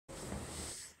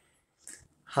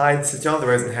Hi, this is John the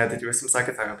Rosenhead, the Jerusalem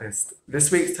psychotherapist.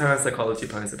 This week's Torah and Psychology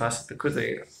post, Pashat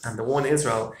Pekudei and the War in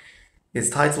Israel, is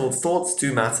titled "Thoughts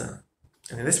Do Matter."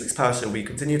 And in this week's parasha, we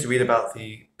continue to read about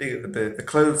the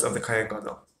clothes of the Kohen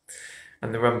Gadol,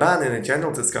 and the Ramban, in a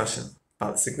general discussion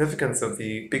about the significance of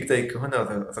the Pekudei Kahuna,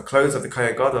 of the clothes of the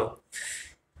Kohen Gadol.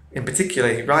 In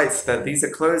particular, he writes that these are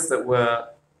clothes that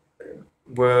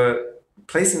were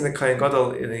placing the Kohen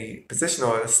Gadol in a position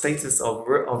or a status of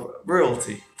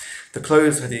royalty. The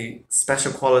clothes had a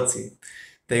special quality.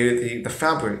 The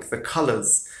fabric, the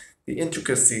colors, the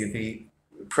intricacy, the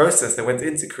process that went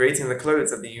into creating the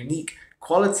clothes, and the unique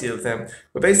quality of them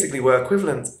were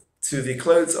equivalent to the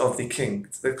clothes of the king,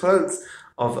 to the clothes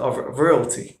of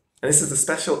royalty. And this is the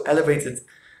special elevated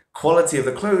quality of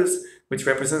the clothes, which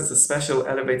represents the special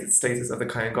elevated status of the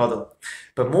Kohen Gadol.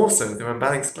 But more so, the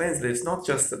Ramban explains that it's not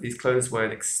just that these clothes were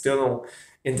an external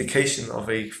indication of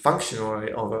a function or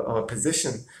a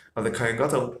position of the Kohen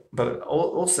Gadol, but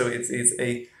also it is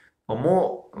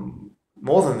more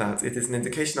than that. It is an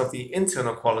indication of the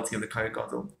internal quality of the Kohen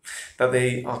Gadol, that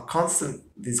they are constant.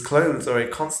 These clothes are a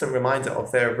constant reminder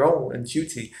of their role and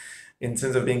duty in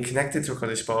terms of being connected to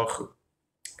Kodesh Baruch Hu,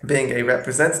 being a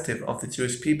representative of the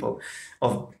Jewish people,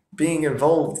 of being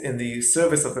involved in the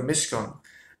service of the Mishkan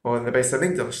or in the Beis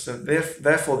Hamikdash. So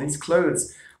therefore, these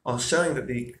clothes are showing that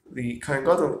the Kohen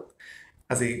Gadol,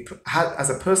 as a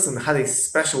person, had a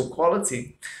special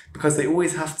quality, because they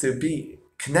always have to be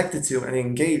connected to and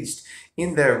engaged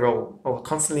in their role, or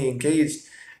constantly engaged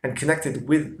and connected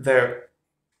with their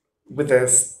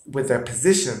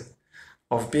position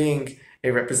of being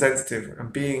a representative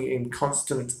and being in a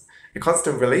constant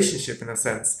relationship, in a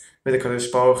sense, with the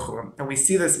Kodesh Baruch Hu. And we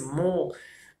see this in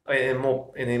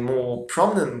a more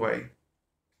prominent way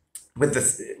with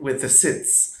the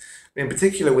sitz, in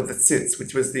particular with the tzitz,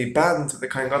 which was the band the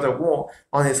Kohen Gadol wore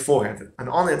on his forehead, and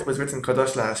on it was written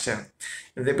Kadosh LaHashem.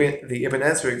 And the Ibn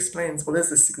Ezra explains what is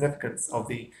the significance of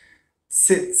the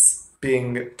tzitz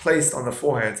being placed on the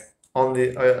forehead, on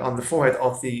the forehead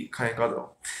of the Kohen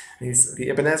Gadol. The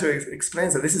Ibn Ezra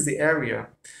explains that this is the area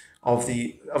of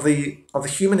the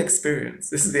human experience.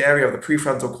 This is the area of the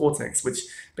prefrontal cortex, which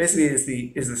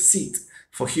basically is the seat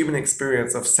for human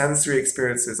experience, of sensory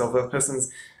experiences, of a person's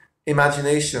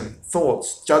imagination,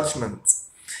 thoughts, judgment,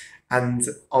 and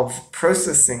of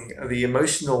processing the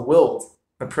emotional world,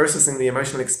 and processing the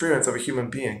emotional experience of a human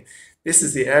being. This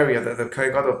is the area that the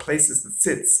Kohen Gadol places the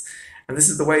tzitz, and this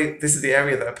is the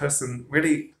area that a person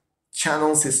really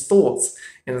channels his thoughts,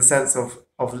 in the sense of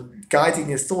guiding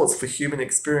his thoughts for human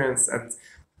experience, and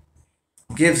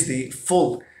gives the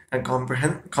full and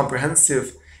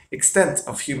comprehensive extent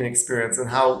of human experience, and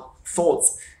how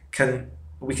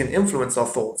we can influence our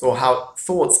thoughts, or how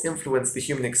thoughts influence the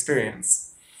human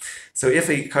experience. So if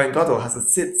a Kohen Gadol has a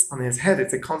tzitz on his head,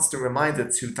 it's a constant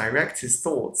reminder to direct his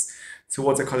thoughts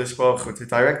towards a Kodesh Baruch Hu, to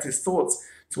direct his thoughts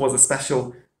towards a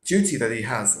special duty that he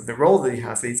has, and the role that he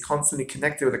has, that he's constantly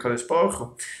connected with the Kodesh Baruch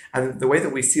Hu. And the way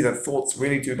that we see that thoughts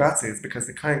really do matter is because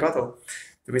the Kohen Gadol,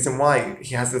 the reason why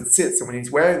he has the tzitz, and when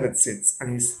he's wearing the tzitz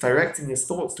and he's directing his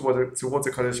thoughts towards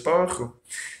the Kodesh Baruch Hu,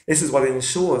 this is what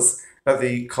ensures that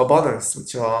the korbanos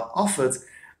which are offered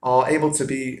are able to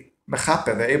be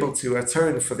mechaper, they're able to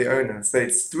atone for the owners. That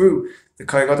it's through the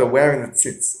Kohen Gadol wearing the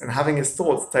tzitz and having his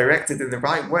thoughts directed in the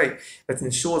right way that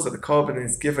ensures that the korban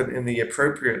is given in the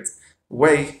appropriate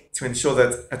way to ensure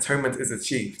that atonement is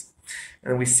achieved.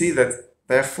 And we see that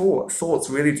therefore thoughts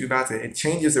really do matter. It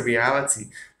changes the reality.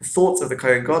 The thoughts of the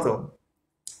Kohen Gadol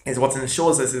is what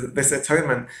ensures this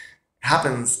atonement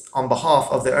happens on behalf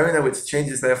of the owner, which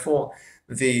changes therefore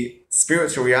the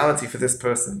spiritual reality for this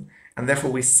person. And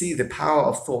therefore we see the power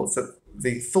of thoughts, that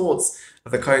the thoughts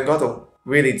of the Kohen Gadol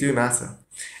really do matter.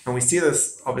 And we see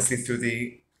this obviously through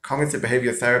the cognitive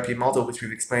behavior therapy model, which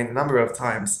we've explained a number of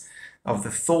times, of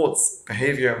the thoughts,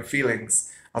 behavior, and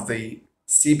feelings of the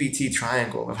CBT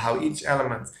triangle, of how each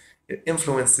element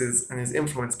influences and is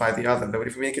influenced by the other. That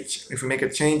if we make a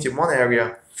change in one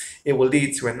area, it will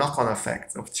lead to a knock-on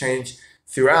effect of change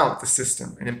throughout the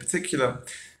system. And in particular,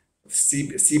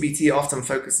 CBT often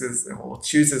focuses or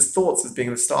chooses thoughts as being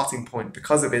the starting point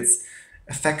because of its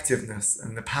effectiveness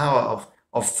and the power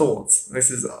of thoughts.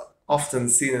 This is often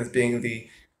seen as being the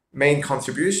main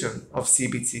contribution of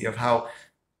CBT, of how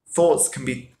thoughts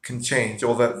can change,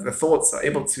 or the thoughts are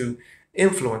able to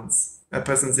influence a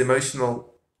person's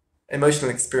emotional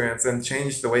experience and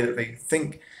change the way that they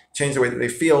think, change the way that they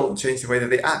feel, and change the way that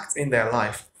they act in their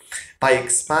life, by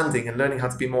expanding and learning how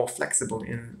to be more flexible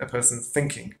in a person's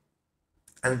thinking,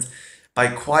 and by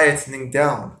quietening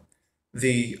down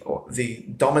the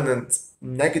dominant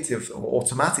negative or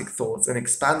automatic thoughts, and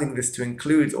expanding this to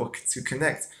include or to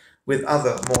connect with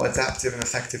other more adaptive and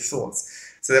effective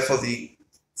thoughts. So therefore the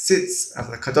tzitz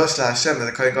of the Kadosh LaHashem that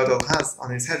the Kohen Gadol has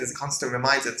on his head is a constant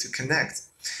reminder to connect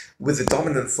with the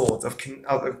dominant thought,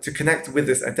 to connect with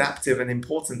this adaptive and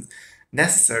important,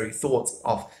 necessary thought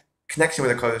of connection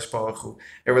with the Kodesh Baruch Hu,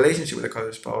 a relationship with the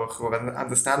Kodesh Baruch Hu, and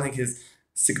understanding his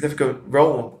significant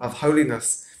role of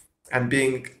holiness and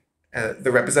being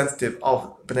the representative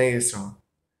of Bnei Yisrael.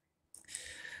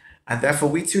 And therefore,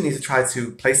 we too need to try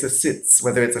to place a sitz,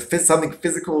 whether it's something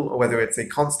physical or whether it's a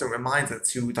constant reminder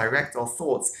to direct our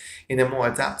thoughts in a more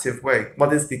adaptive way.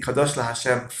 What is the Kadosh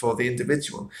LaHashem for the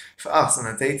individual? For us, on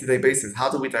a day-to-day basis, how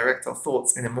do we direct our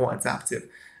thoughts in a more adaptive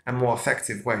and more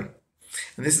effective way?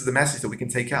 And this is the message that we can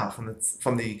take out from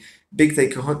the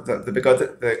Bigdei Kahun,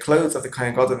 the clothes of the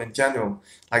Kohen Gadol in general,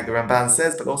 like the Ramban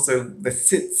says, but also the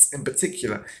sitz in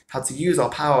particular, how to use our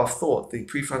power of thought, the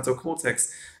prefrontal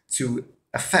cortex, to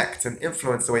affect and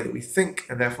influence the way that we think,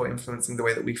 and therefore influencing the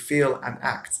way that we feel and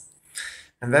act.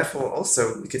 And therefore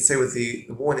also, we could say with the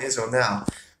war in Israel now,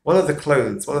 what are the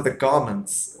clothes, what are the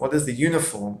garments, what is the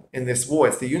uniform in this war?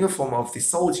 It's the uniform of the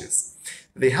soldiers.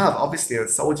 They have, obviously, a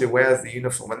soldier wears the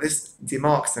uniform, and this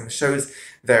demarks them, shows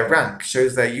their rank,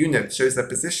 shows their unit, shows their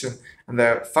position and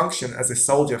their function as a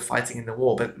soldier fighting in the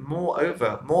war. But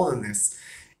moreover, more than this,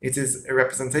 it is a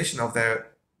representation of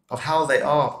how they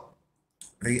are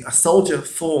a soldier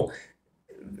for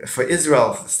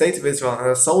Israel, for the state of Israel, and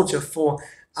a soldier for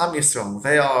Am Yisrael.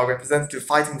 They are a representative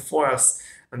fighting for us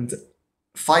and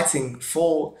fighting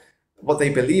for what they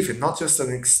believe in, not just as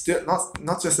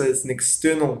an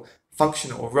external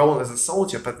function or role as a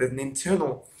soldier, but an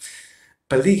internal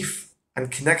belief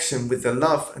and connection with the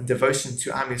love and devotion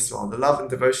to Am Yisrael, the love and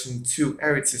devotion to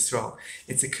Eretz Yisrael.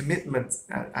 It's a commitment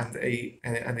and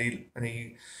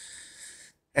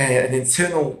an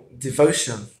internal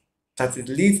devotion that it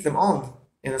leads them on,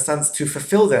 in a sense, to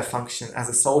fulfill their function as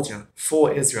a soldier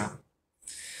for Israel.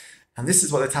 And this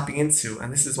is what they're tapping into,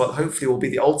 and this is what hopefully will be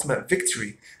the ultimate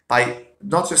victory by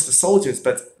not just the soldiers,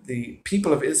 but the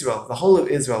people of Israel, the whole of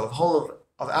Israel, the whole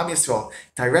of Am Yisrael,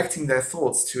 directing their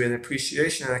thoughts to an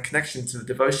appreciation and a connection to the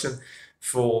devotion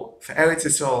for Eretz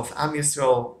Yisrael, for Am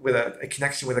Yisrael, with a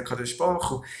connection with the Kadosh Baruch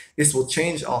Hu. This will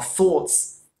change our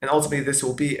thoughts, and ultimately this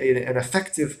will be an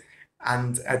effective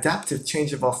and adaptive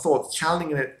change of our thoughts,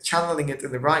 channeling it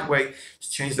in the right way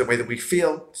to change the way that we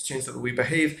feel, to change the way we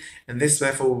behave, and this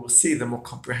therefore we will see the more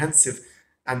comprehensive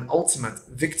and ultimate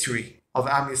victory of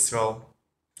Am Yisrael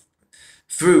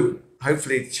through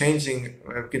hopefully changing,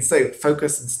 we can say,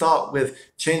 focus and start with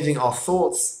changing our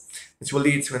thoughts, which will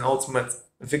lead to an ultimate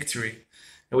victory.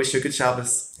 I wish you a good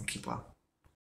Shabbos and keep well.